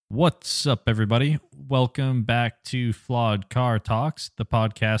What's up, everybody? Welcome back to Flawed Car Talks, the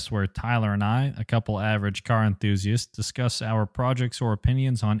podcast where Tyler and I, a couple average car enthusiasts, discuss our projects or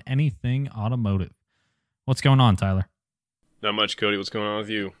opinions on anything automotive. What's going on, Tyler? Not much, Cody. What's going on with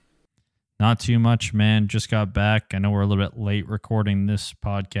you? Not too much, man. Just got back. I know we're a little bit late recording this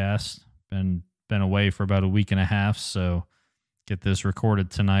podcast. Been away for about a week and a half, so get this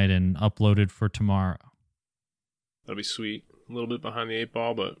recorded tonight and uploaded for tomorrow. That'll be sweet. A little bit behind the eight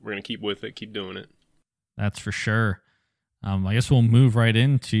ball, but we're going to keep with it, keep doing it. That's for sure. I guess we'll move right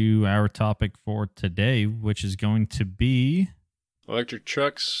into our topic for today, which is going to be electric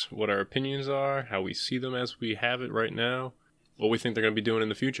trucks, what our opinions are, how we see them as we have it right now, what we think they're going to be doing in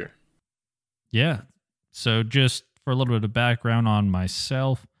the future. Yeah. So just for a little bit of background on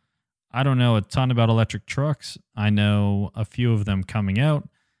myself, I don't know a ton about electric trucks. I know a few of them coming out.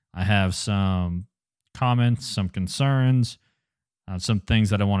 I have some comments, some concerns, some things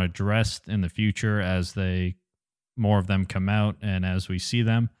that I want to address in the future as more of them come out and as we see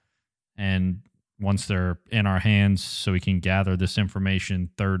them. And once they're in our hands, so we can gather this information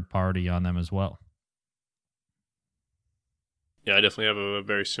third party on them as well. Yeah, I definitely have a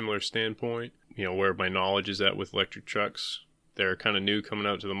very similar standpoint. You know, where my knowledge is at with electric trucks. They're kind of new coming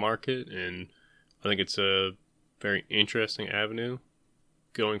out to the market, and I think it's a very interesting avenue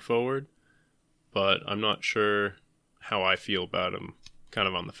going forward. But I'm not sure how I feel about them. Kind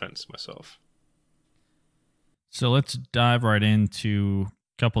of on the fence myself. So let's dive right into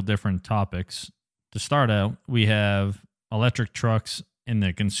a couple different topics. To start out, we have electric trucks in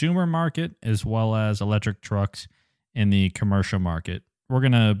the consumer market as well as electric trucks in the commercial market. We're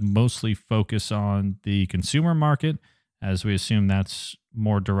going to mostly focus on the consumer market as we assume that's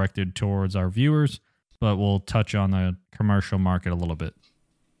more directed towards our viewers, but we'll touch on the commercial market a little bit.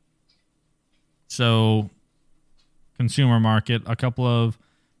 So, consumer market, a couple of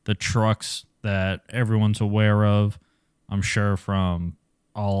the trucks that everyone's aware of, I'm sure from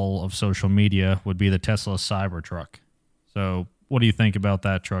all of social media, would be the Tesla Cybertruck. So what do you think about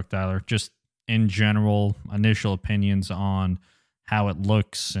that truck, Tyler? Just in general, initial opinions on how it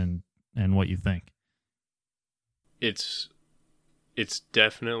looks and what you think. It's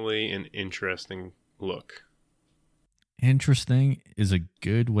definitely an interesting look. Interesting is a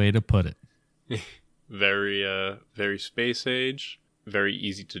good way to put it. Very space age, very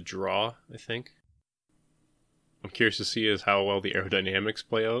easy to draw, I think. I'm curious to see how well the aerodynamics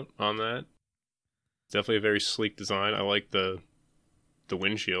play out on that. Definitely a very sleek design. I like the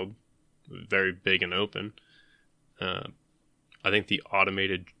windshield, very big and open. I think the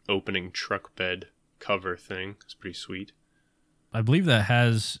automated opening truck bed cover thing is pretty sweet. I believe that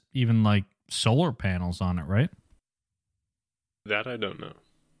has even like solar panels on it, right? That I don't know.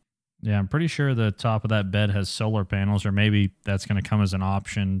 Yeah, I'm pretty sure the top of that bed has solar panels, or maybe that's going to come as an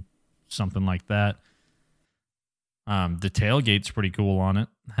option, something like that. The tailgate's pretty cool on it.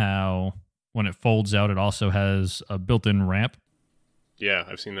 How when it folds out, it also has a built-in ramp. Yeah,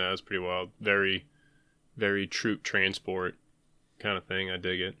 I've seen that. That's pretty wild. Very, very troop transport kind of thing. I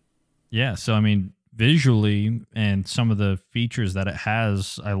dig it. Yeah, so I mean, visually and some of the features that it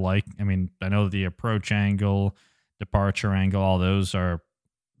has, I like. I mean, I know the approach angle, departure angle, all those are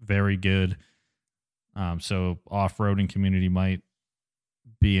very good. So off-roading community might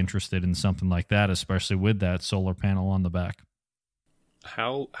be interested in something like that, especially with that solar panel on the back.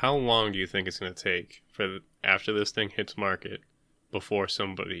 How long do you think it's going to take for after this thing hits market before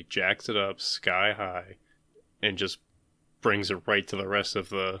somebody jacks it up sky high and just brings it right to the rest of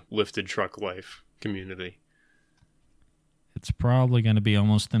the lifted truck life community? It's probably going to be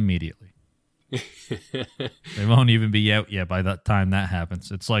almost immediately. They won't even be out yet by that time that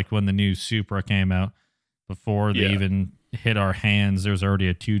happens. It's like when the new Supra came out. Before they even hit our hands, there's already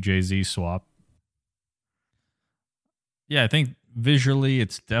a 2JZ swap. Yeah, I think visually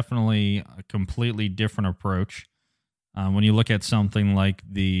it's definitely a completely different approach. When you look at something like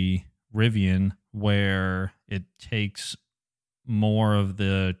the Rivian, where it takes more of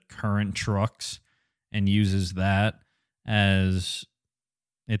the current trucks and uses that as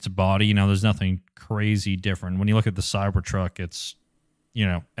its body, you know, there's nothing crazy different. When you look at the Cybertruck, it's, you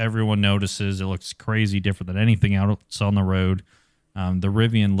know, everyone notices it looks crazy different than anything else on the road. The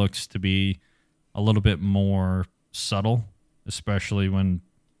Rivian looks to be a little bit more subtle, especially when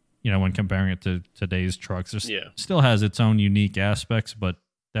comparing it to today's trucks. It still has its own unique aspects, but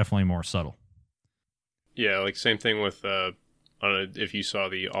definitely more subtle. Yeah, like same thing with, if you saw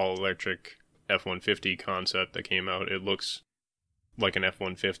the all-electric F-150 concept that came out, it looks like an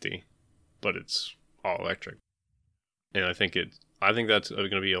F-150, but it's all electric. And I think that's going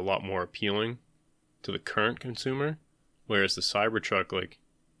to be a lot more appealing to the current consumer, whereas the Cybertruck, like,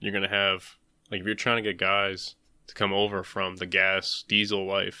 you're going to have, like, if you're trying to get guys to come over from the gas diesel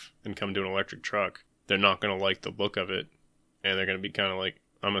life and come to an electric truck, they're not going to like the look of it. And they're going to be kind of like,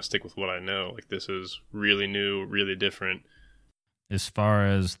 I'm going to stick with what I know. Like, this is really new, really different. As far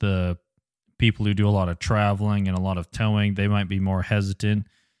as the people who do a lot of traveling and a lot of towing, they might be more hesitant.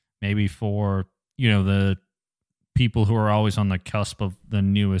 Maybe for, the people who are always on the cusp of the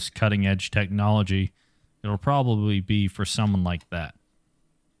newest cutting edge technology, it'll probably be for someone like that.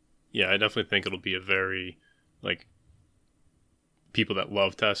 Yeah, I definitely think it'll be a very, like, people that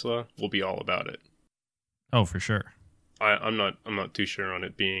love Tesla will be all about it. Oh, for sure. I'm not too sure on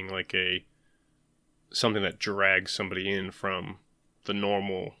it being like something that drags somebody in from the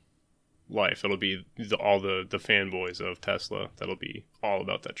normal life. It'll be all the fanboys of Tesla that'll be all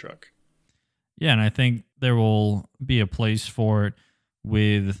about that truck. Yeah, and I think there will be a place for it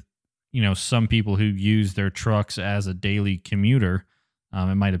with, some people who use their trucks as a daily commuter.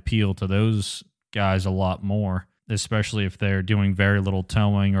 It might appeal to those guys a lot more, especially if they're doing very little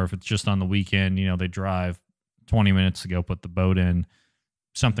towing, or if it's just on the weekend, they drive 20 minutes to go put the boat in,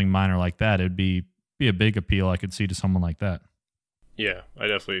 something minor like that. It'd be a big appeal I could see to someone like that. Yeah, I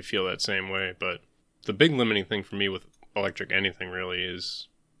definitely feel that same way. But the big limiting thing for me with electric anything really is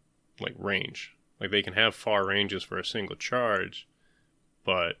like range. Like, they can have far ranges for a single charge,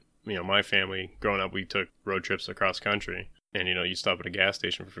 but my family growing up, we took road trips across country, and you stop at a gas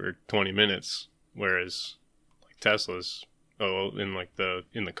station for 20 minutes, whereas like Teslas,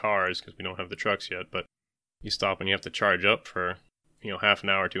 in the cars, because we don't have the trucks yet, but you stop and you have to charge up for half an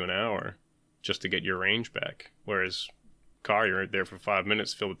hour to an hour just to get your range back, whereas car, you're there for 5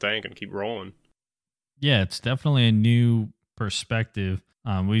 minutes, fill the tank, and keep rolling. Yeah, it's definitely a new perspective.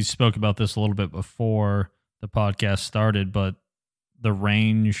 We spoke about this a little bit before the podcast started, but the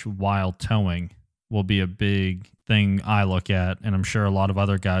range while towing will be a big thing I look at, and I'm sure a lot of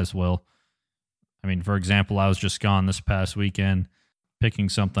other guys will. I mean, for example, I was just gone this past weekend picking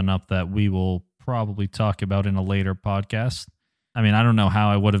something up that we will probably talk about in a later podcast. I mean, I don't know how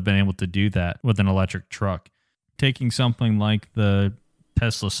I would have been able to do that with an electric truck. Taking something like the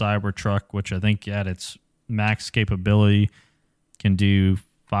Tesla Cybertruck, which I think at its max capability can do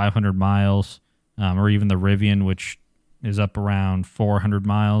 500 miles, or even the Rivian, which is up around 400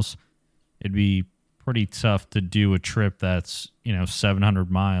 miles. It'd be pretty tough to do a trip that's,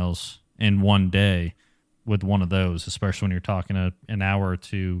 700 miles in one day with one of those, especially when you're talking an hour or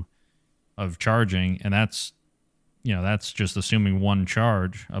two of charging. And that's just assuming one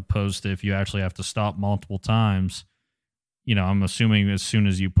charge, opposed to if you actually have to stop multiple times. I'm assuming as soon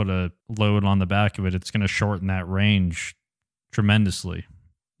as you put a load on the back of it, it's going to shorten that range tremendously.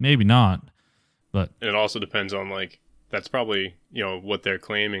 Maybe not, but it also depends on, like, that's probably, what they're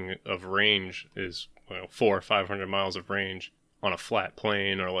claiming of range is 400 or 500 miles of range on a flat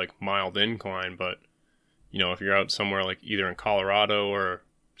plane or like mild incline. But, if you're out somewhere like either in Colorado or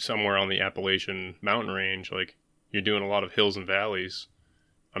somewhere on the Appalachian mountain range, like, you're doing a lot of hills and valleys,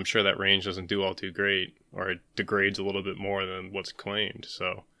 I'm sure that range doesn't do all too great, or it degrades a little bit more than what's claimed.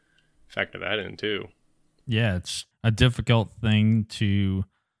 So factor that in too. Yeah, it's a difficult thing to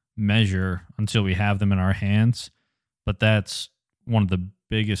measure until we have them in our hands. But that's one of the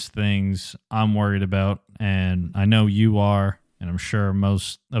biggest things I'm worried about. And I know you are, and I'm sure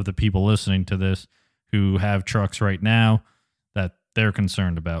most of the people listening to this who have trucks right now, that they're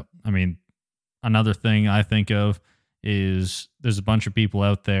concerned about. I mean, another thing I think of is there's a bunch of people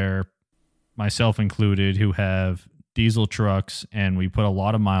out there, myself included, who have diesel trucks, and we put a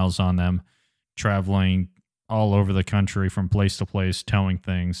lot of miles on them, traveling all over the country from place to place, towing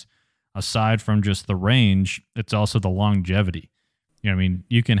things. Aside from just the range, it's also the longevity. I mean,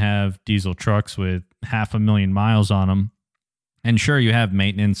 you can have diesel trucks with 500,000 miles on them, and sure, you have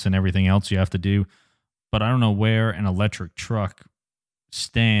maintenance and everything else you have to do, but I don't know where an electric truck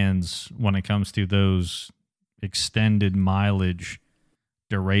stands when it comes to those extended mileage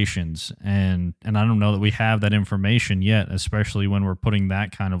durations. And I don't know that we have that information yet, especially when we're putting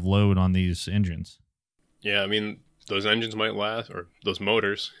that kind of load on these engines. Yeah, I mean, those engines might last, or those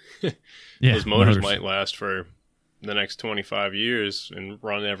motors, Yeah, those motors might last for the next 25 years and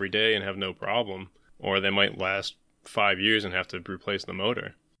run every day and have no problem. Or they might last 5 years and have to replace the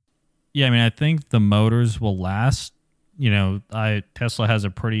motor. Yeah, I mean, I think the motors will last. Tesla has a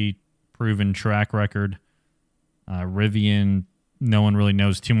pretty proven track record. Rivian, no one really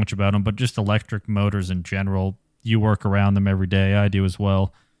knows too much about them, but just electric motors in general, you work around them every day. I do as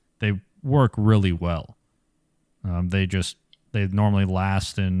well. They work really well. They normally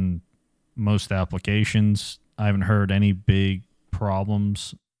last in most applications. I haven't heard any big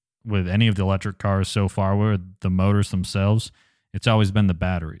problems with any of the electric cars so far with the motors themselves. it's always been the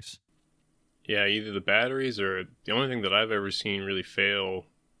batteries. Yeah, either the batteries or the only thing that I've ever seen really fail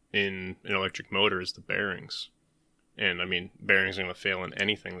in an electric motor is the bearings. And I mean, bearings are going to fail in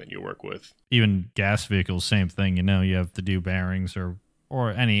anything that you work with. Even gas vehicles, same thing. You have to do bearings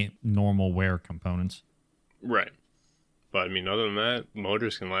or any normal wear components. Right. But I mean, other than that,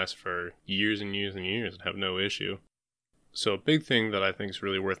 motors can last for years and years and years and have no issue. So a big thing that I think is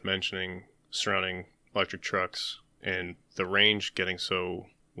really worth mentioning surrounding electric trucks and the range getting so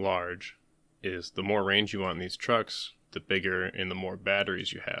large is the more range you want in these trucks, the bigger and the more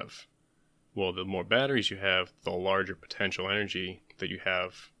batteries you have. Well, the more batteries you have, the larger potential energy that you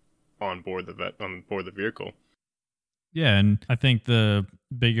have on board the vehicle. Yeah, and I think the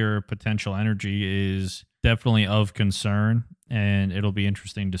bigger potential energy is definitely of concern, and it'll be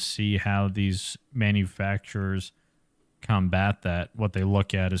interesting to see how these manufacturers combat that, what they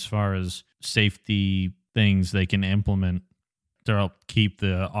look at as far as safety things they can implement to help keep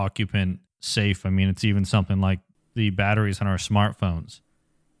the occupant safe. I mean, it's even something like the batteries on our smartphones.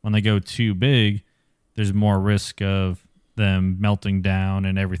 When they go too big, there's more risk of them melting down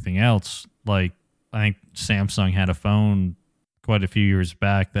and everything else. Like, I think Samsung had a phone quite a few years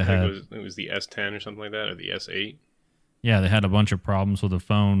back that had... It was the S10 or something like that, or the S8. Yeah, they had a bunch of problems with the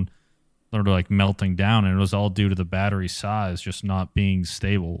phone sort of like melting down, and it was all due to the battery size just not being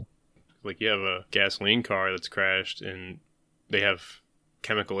stable. Like, you have a gasoline car that's crashed, and they have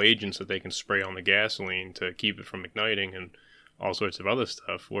chemical agents that they can spray on the gasoline to keep it from igniting and all sorts of other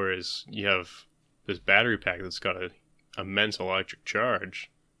stuff, whereas you have this battery pack that's got an immense electric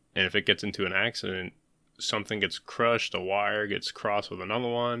charge, and if it gets into an accident, something gets crushed, a wire gets crossed with another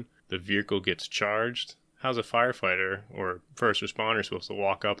one, the vehicle gets charged. How's a firefighter or first responder supposed to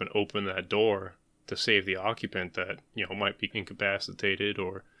walk up and open that door to save the occupant that, might be incapacitated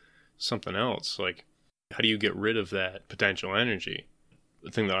or something else? Like, how do you get rid of that potential energy?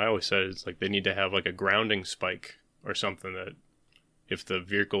 The thing that I always said is, like, they need to have like a grounding spike or something that if the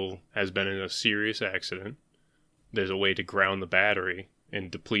vehicle has been in a serious accident, there's a way to ground the battery and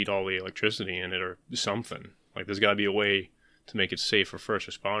deplete all the electricity in it or something. Like, there's got to be a way to make it safe for first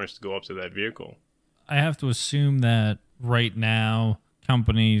responders to go up to that vehicle. I have to assume that right now,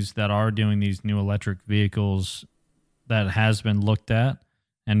 companies that are doing these new electric vehicles, that has been looked at,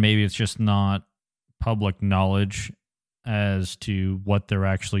 and maybe it's just not public knowledge as to what they're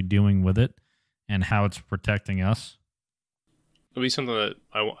actually doing with it and how it's protecting us. It'll be something that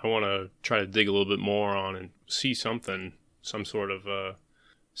I want to try to dig a little bit more on and see some sort of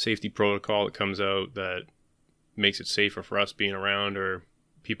safety protocol that comes out that makes it safer for us being around, or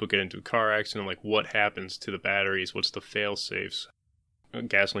people get into a car accident, like what happens to the batteries, what's the fail safes.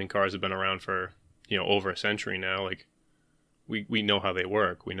 Gasoline cars have been around for over a century now. Like, we know how they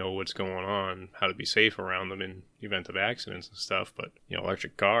work, we know what's going on, how to be safe around them in the event of accidents and stuff. But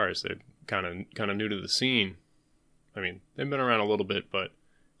electric cars, they're kind of new to the scene. I mean, they've been around a little bit, but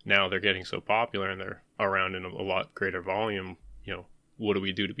now they're getting so popular and they're around in a lot greater volume. What do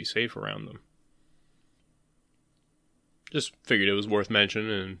we do to be safe around them? Just figured it was worth mentioning,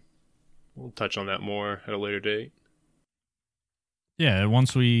 and we'll touch on that more at a later date. Yeah,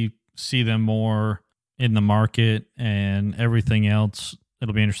 once we see them more in the market and everything else,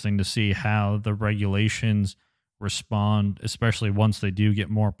 it'll be interesting to see how the regulations respond, especially once they do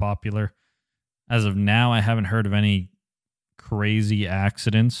get more popular. As of now, I haven't heard of any crazy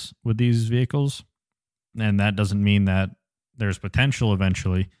accidents with these vehicles, and that doesn't mean that there's potential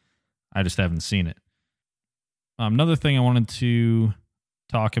eventually. I just haven't seen it. Another thing I wanted to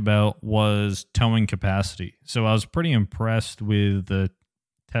talk about was towing capacity. So I was pretty impressed with the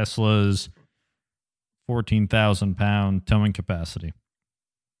Tesla's 14,000 pound towing capacity.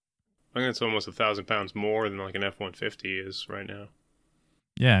 I think it's almost 1,000 pounds more than like an F-150 is right now.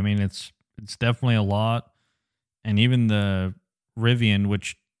 Yeah, I mean, it's definitely a lot. And even the Rivian,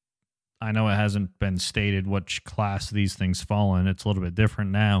 which I know it hasn't been stated which class these things fall in. It's a little bit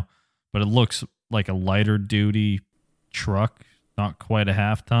different now, but it looks like a lighter duty truck, not quite a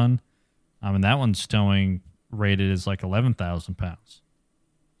half ton. And that one's towing rated as like 11,000 pounds.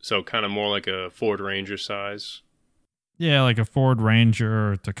 So kind of more like a Ford Ranger size. Yeah, like a Ford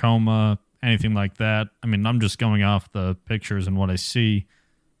Ranger or Tacoma, anything like that. I mean, I'm just going off the pictures and what I see.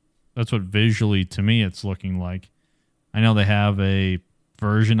 That's what visually to me it's looking like. I know they have a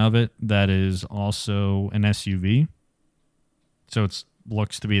version of it that is also an SUV. So it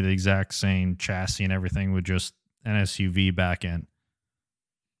looks to be the exact same chassis and everything with just an SUV back end.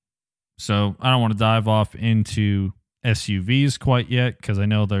 So I don't want to dive off into SUVs quite yet because I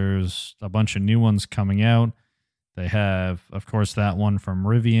know there's a bunch of new ones coming out. They have, of course, that one from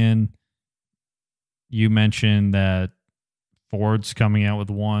Rivian. You mentioned that Ford's coming out with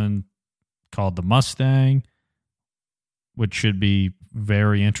one called the Mustang, which should be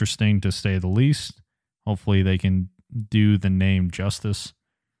very interesting to say the least. Hopefully they can do the name justice.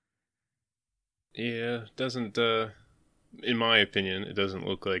 Yeah, doesn't in my opinion, it doesn't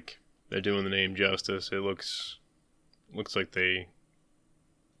look like they're doing the name justice. It looks like they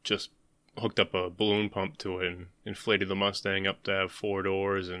just hooked up a balloon pump to it and inflated the Mustang up to have 4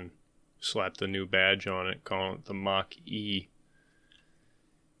 doors and slapped a new badge on it, calling it the Mach-E.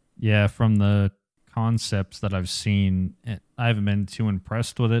 Yeah, from the concepts that I've seen, I haven't been too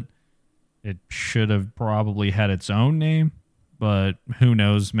impressed with it. It should have probably had its own name, but who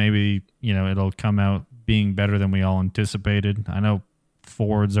knows? Maybe, it'll come out being better than we all anticipated. I know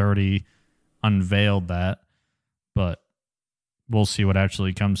Ford's already unveiled that, but we'll see what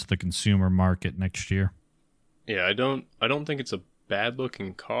actually comes to the consumer market next year. Yeah, I don't think it's a bad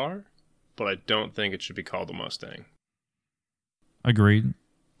looking car, but I don't think it should be called a Mustang. Agreed.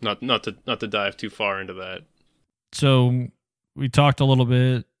 Not to dive too far into that. So we talked a little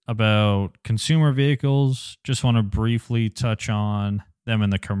bit about consumer vehicles. Just want to briefly touch on them in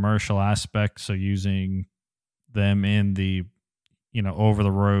the commercial aspect. So using them in the, over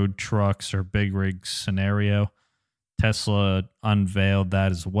the road trucks or big rigs scenario. Tesla unveiled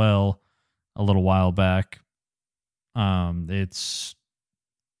that as well a little while back. It's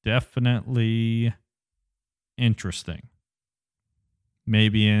definitely interesting.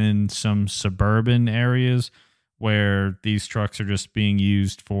 Maybe in some suburban areas where these trucks are just being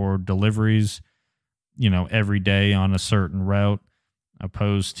used for deliveries, every day on a certain route,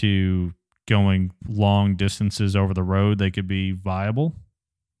 opposed to going long distances over the road, they could be viable.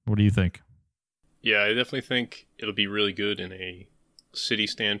 What do you think? Yeah, I definitely think it'll be really good in a city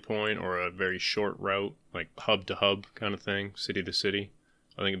standpoint or a very short route, like hub to hub kind of thing, city to city.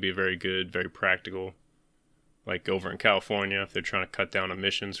 I think it'd be very good, very practical. Like over in California, if they're trying to cut down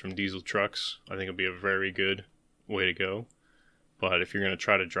emissions from diesel trucks, I think it'll be a very good way to go. But if you're going to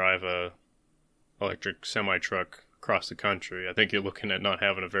try to drive a electric semi-truck across the country, I think you're looking at not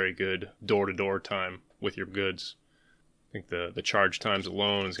having a very good door-to-door time with your goods. I think the charge times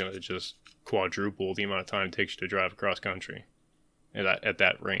alone is going to just quadruple the amount of time it takes you to drive across country at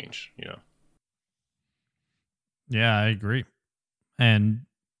that range, Yeah, I agree. And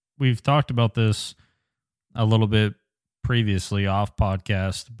we've talked about this a little bit previously off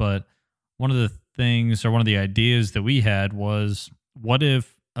podcast, but one of the things or one of the ideas that we had was, what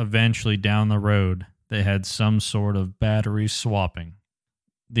if eventually down the road they had some sort of battery swapping?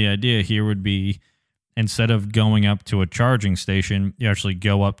 The idea here would be, instead of going up to a charging station, you actually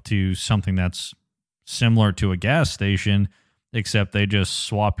go up to something that's similar to a gas station, except they just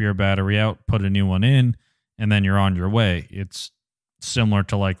swap your battery out, put a new one in, and then you're on your way. It's similar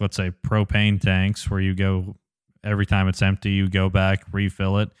to, like, let's say propane tanks, where you go every time it's empty, you go back,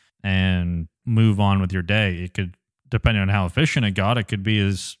 refill it, and move on with your day. It could, depending on how efficient it got, it could be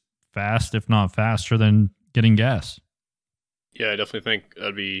as fast, if not faster, than getting gas. Yeah, I definitely think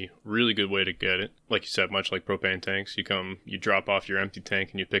that'd be a really good way to get it. Like you said, much like propane tanks, you drop off your empty tank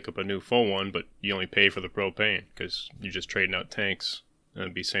and you pick up a new full one, but you only pay for the propane because you're just trading out tanks. And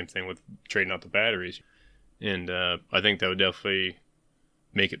it'd be the same thing with trading out the batteries. And I think that would definitely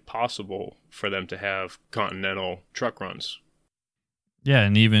make it possible for them to have continental truck runs. Yeah,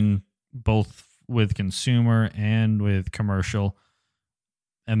 and even both with consumer and with commercial.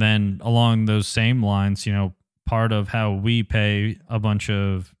 And then along those same lines, part of how we pay a bunch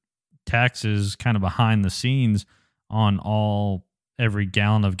of taxes kind of behind the scenes on every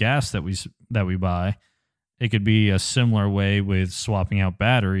gallon of gas that we buy, it could be a similar way with swapping out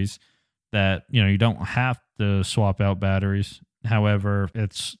batteries, that you don't have to swap out batteries. However,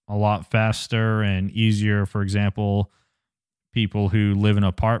 it's a lot faster and easier. For example, people who live in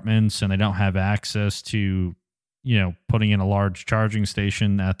apartments and they don't have access to, putting in a large charging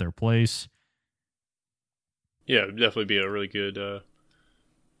station at their place. Yeah, it would definitely be a really good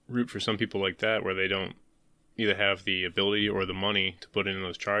route for some people like that, where they don't either have the ability or the money to put in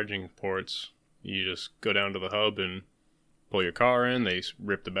those charging ports. You just go down to the hub and pull your car in, they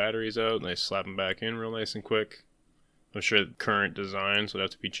rip the batteries out, and they slap them back in real nice and quick. I'm sure current designs would have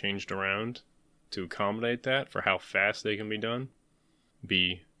to be changed around to accommodate that for how fast they can be done.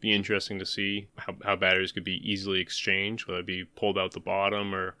 Be interesting to see how batteries could be easily exchanged, whether it be pulled out the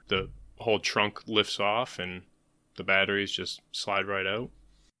bottom or the whole trunk lifts off and the batteries just slide right out.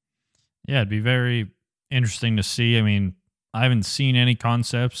 Yeah, it'd be very interesting to see. I mean, I haven't seen any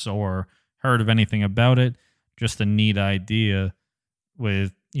concepts or heard of anything about it. Just a neat idea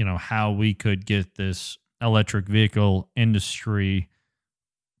with, how we could get this electric vehicle industry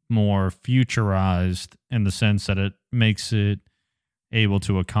more futurized in the sense that it makes it able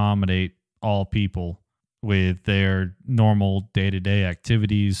to accommodate all people with their normal day-to-day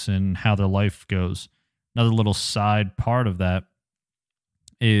activities and how their life goes. Another little side part of that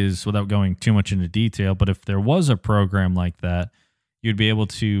is, without going too much into detail, but if there was a program like that, you'd be able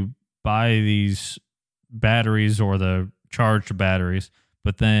to buy these batteries or the charged batteries,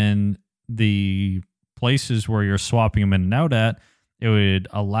 but then the places where you're swapping them in and out at, it would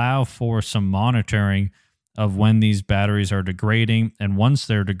allow for some monitoring of when these batteries are degrading. And once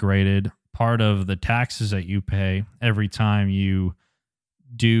they're degraded, part of the taxes that you pay every time you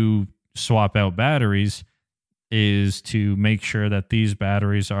do swap out batteries is to make sure that these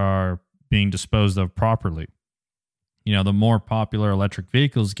batteries are being disposed of properly. You know, the more popular electric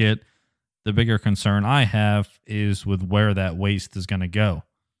vehicles get, the bigger concern I have is with where that waste is going to go.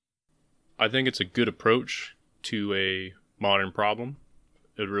 I think it's a good approach to a modern problem.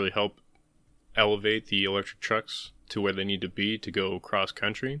 It would really help elevate the electric trucks to where they need to be to go cross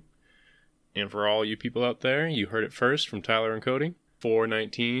country. And for all you people out there, you heard it first from Tyler and Cody.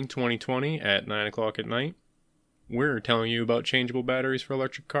 4/19/2020 at 9 o'clock at night. We're telling you about changeable batteries for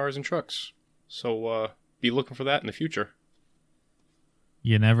electric cars and trucks. So be looking for that in the future.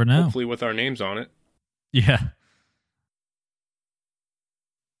 You never know. Hopefully with our names on it. Yeah.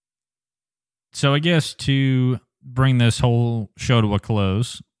 So I guess to bring this whole show to a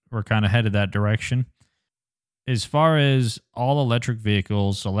close, we're kind of headed that direction. As far as all electric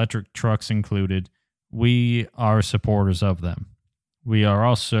vehicles, electric trucks included, we are supporters of them. We are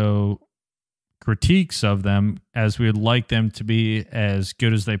also critiques of them, as we would like them to be as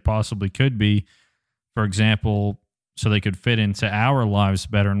good as they possibly could be. For example, so they could fit into our lives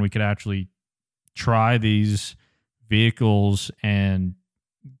better and we could actually try these vehicles and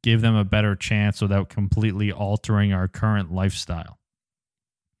give them a better chance without completely altering our current lifestyle.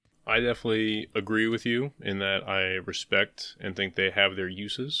 I definitely agree with you in that I respect and think they have their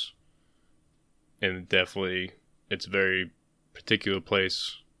uses. And definitely it's a very particular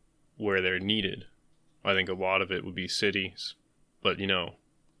place where they're needed. I think a lot of it would be cities. But, you know,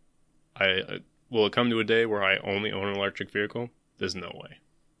 will it come to a day where I only own an electric vehicle? There's no way.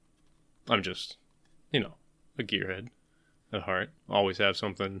 I'm just, you know, a gearhead at heart. Always have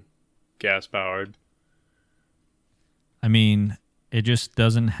something gas-powered. I mean, it just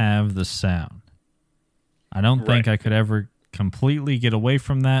doesn't have the sound. I don't think I could ever completely get away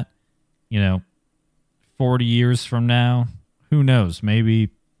from that. You know, 40 years from now, who knows? Maybe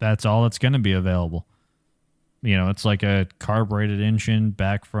that's all that's going to be available. You know, it's like a carbureted engine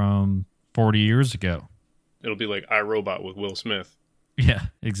back from 40 years ago. It'll be like iRobot with Will Smith. Yeah,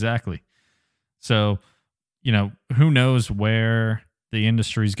 exactly. So, you know, who knows where the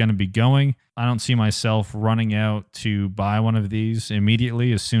industry is going to be going. I don't see myself running out to buy one of these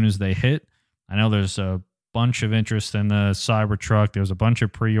immediately as soon as they hit. I know there's a bunch of interest in the Cybertruck. There's a bunch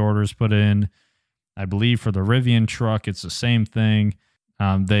of pre-orders put in. I believe for the Rivian truck, it's the same thing.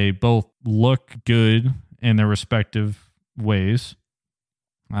 They both look good in their respective ways.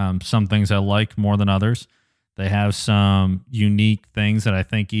 Some things I like more than others. They have some unique things that I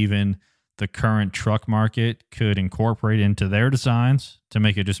think even the current truck market could incorporate into their designs to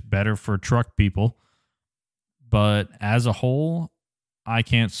make it just better for truck people. But as a whole, I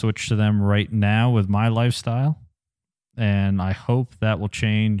can't switch to them right now with my lifestyle. And I hope that will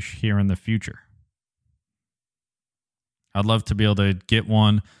change here in the future. I'd love to be able to get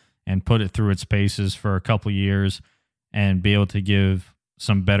one and put it through its paces for a couple years and be able to give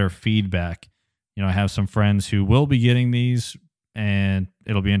some better feedback. You know, I have some friends who will be getting these, and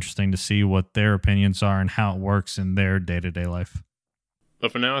it'll be interesting to see what their opinions are and how it works in their day-to-day life.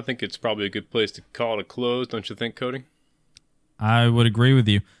 But for now, I think it's probably a good place to call it a close, don't you think, Cody? I would agree with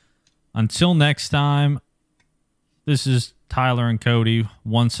you. Until next time, this is Tyler and Cody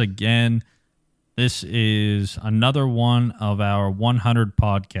once again. This is another one of our 100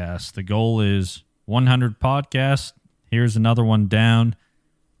 podcasts. The goal is 100 podcasts. Here's another one down.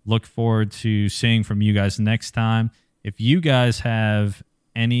 Look forward to seeing from you guys next time. If you guys have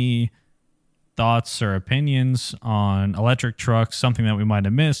any thoughts or opinions on electric trucks, something that we might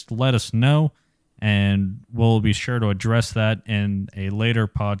have missed, let us know, and we'll be sure to address that in a later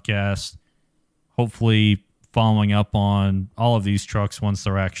podcast, hopefully following up on all of these trucks once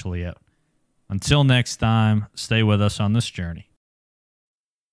they're actually out. Until next time, stay with us on this journey.